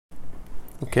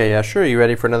Okay, yeah, sure. You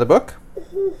ready for another book?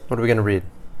 What are we going to read?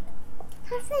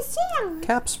 Caps for sale.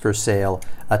 Caps for Sale.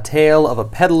 A tale of a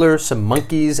peddler, some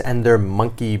monkeys, and their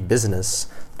monkey business.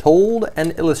 Told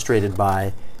and illustrated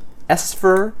by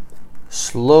Esphyr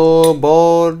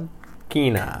Slobodkina.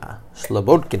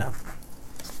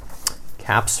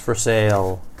 Caps for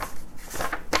Sale.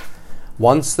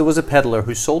 Once there was a peddler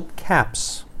who sold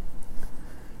caps.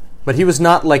 But he was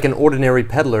not like an ordinary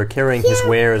peddler carrying his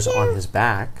wares on his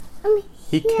back.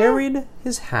 He carried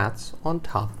his hats on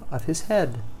top of his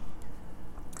head.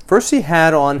 First he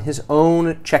had on his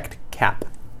own checked cap,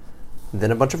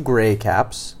 then a bunch of gray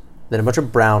caps, then a bunch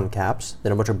of brown caps,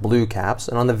 then a bunch of blue caps,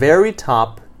 and on the very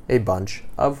top a bunch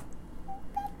of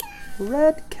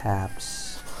red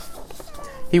caps.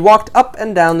 He walked up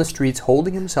and down the streets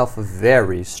holding himself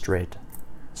very straight,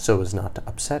 so as not to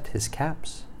upset his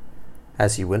caps.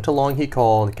 As he went along he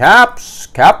called, "Caps,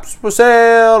 caps for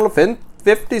sale,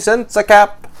 50 cents a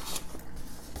cap."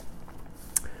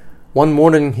 One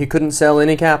morning he couldn't sell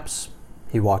any caps.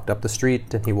 He walked up the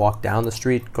street and he walked down the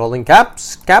street calling,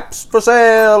 "Caps, caps for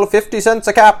sale, 50 cents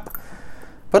a cap."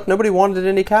 But nobody wanted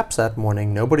any caps that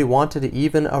morning. Nobody wanted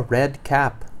even a red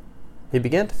cap. He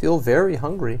began to feel very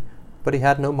hungry, but he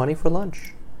had no money for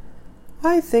lunch.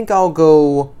 "I think I'll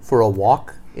go for a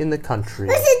walk in the country."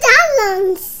 What's the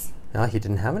lunch? No, he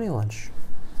didn't have any lunch.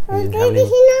 Why did he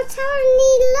not have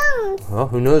any lunch? Well,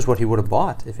 who knows what he would have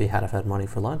bought if he had had money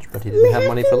for lunch, but he didn't have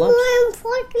money for lunch. More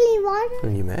importantly, water.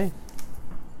 And you may.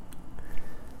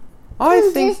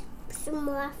 I think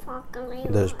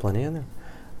there's plenty in there.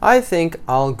 "I think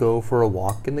I'll go for a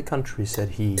walk in the country,"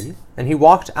 said he, and he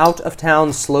walked out of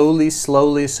town slowly,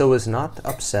 so as not to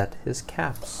upset his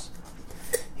caps.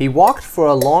 He walked for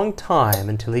a long time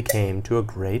until he came to a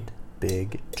great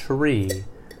big tree.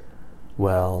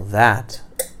 "Well, that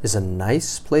is a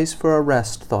nice place for a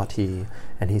rest," thought he,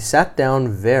 and he sat down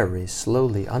very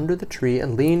slowly under the tree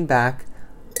and leaned back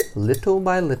little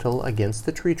by little against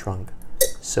the tree trunk,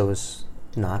 so as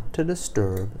not to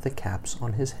disturb the caps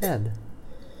on his head.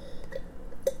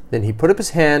 Then he put up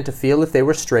his hand to feel if they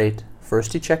were straight.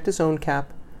 First he checked his own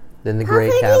cap, then the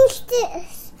gray caps.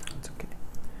 It's okay.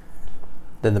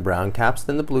 Then the brown caps,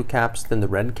 then the blue caps, then the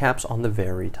red caps on the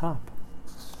very top.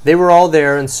 They were all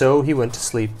there, and so he went to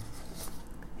sleep.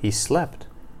 He slept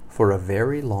for a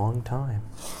very long time.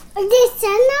 Is the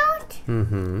sun out?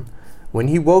 Mm-hmm. When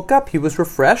he woke up, he was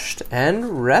refreshed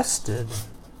and rested.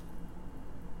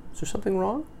 Is there something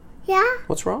wrong? Yeah.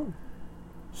 What's wrong?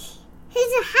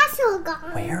 His hats are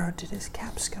gone. Where did his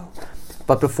caps go?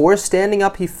 But before standing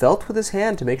up, he felt with his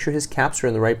hand to make sure his caps were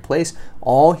in the right place.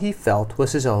 All he felt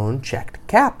was his own checked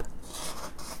cap.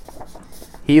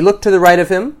 He looked to the right of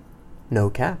him. No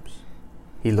caps.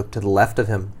 He looked to the left of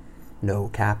him. No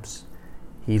caps.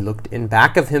 He looked in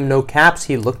back of him. No caps.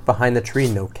 He looked behind the tree.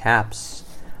 No caps.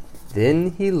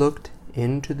 Then he looked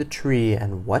into the tree,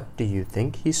 and what do you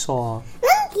think he saw?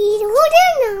 Monkeys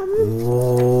holding them.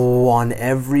 Oh, on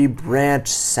every branch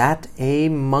sat a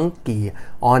monkey.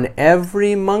 On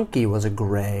every monkey was a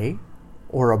gray,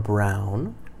 or a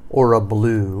brown, or a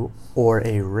blue, or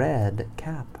a red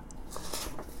cap.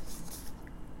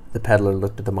 The peddler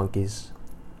looked at the monkeys.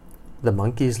 The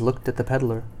monkeys looked at the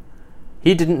peddler.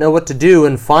 He didn't know what to do,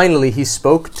 and finally he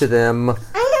spoke to them. I'm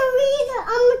gonna read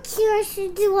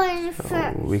the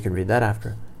first. We can read that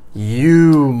after.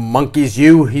 "You monkeys,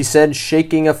 you," he said,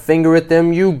 shaking a finger at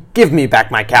them, "you give me back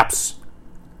my caps."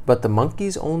 But the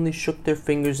monkeys only shook their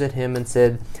fingers at him and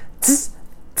said, "Tss,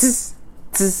 tss,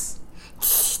 tss."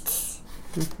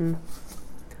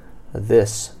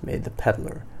 This made the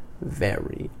peddler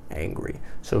very angry.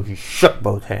 So he shook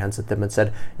both hands at them and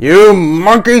said, "You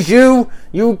monkeys, you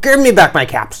give me back my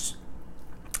caps."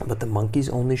 But the monkeys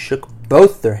only shook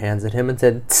both their hands at him and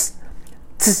said, "Tss,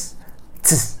 tss,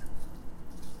 tss."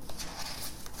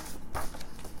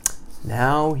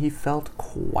 Now he felt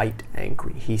quite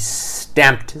angry. He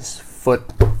stamped his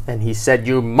foot and he said,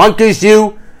 "You monkeys,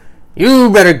 you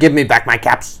better give me back my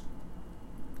caps."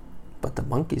 But the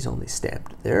monkeys only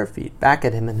stamped their feet back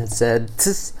at him and said,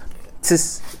 "Tss,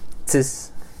 tss,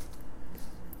 tss."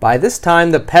 By this time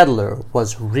the peddler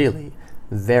was really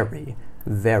very,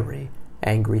 very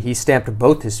angry. He stamped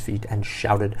both his feet and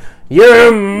shouted,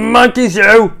 "You monkeys,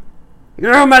 you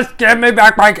must give me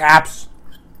back my caps."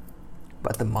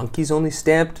 But the monkeys only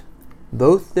stamped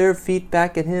both their feet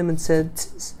back at him and said,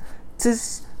 "Tss,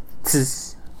 tss,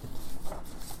 tss."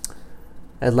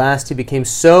 At last he became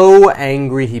so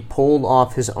angry he pulled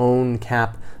off his own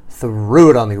cap,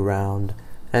 threw it on the ground,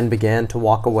 and began to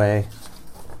walk away.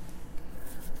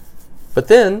 But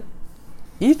then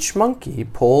each monkey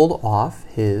pulled off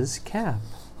his cap.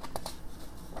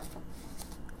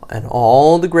 And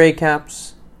all the gray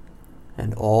caps,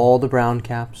 and all the brown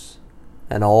caps,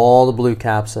 and all the blue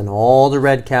caps, and all the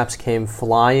red caps came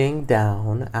flying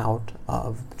down out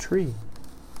of the tree.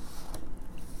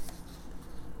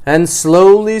 And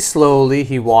slowly, slowly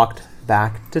he walked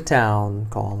back to town,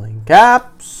 calling,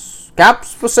 "Caps!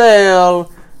 Caps for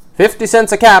sale! 50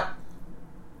 cents a cap!"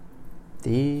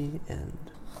 The end.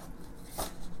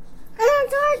 Oh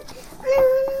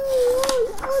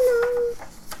no.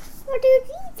 What do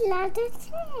these letters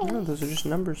say? No, those are just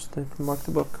numbers that mark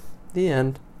the book. The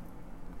end.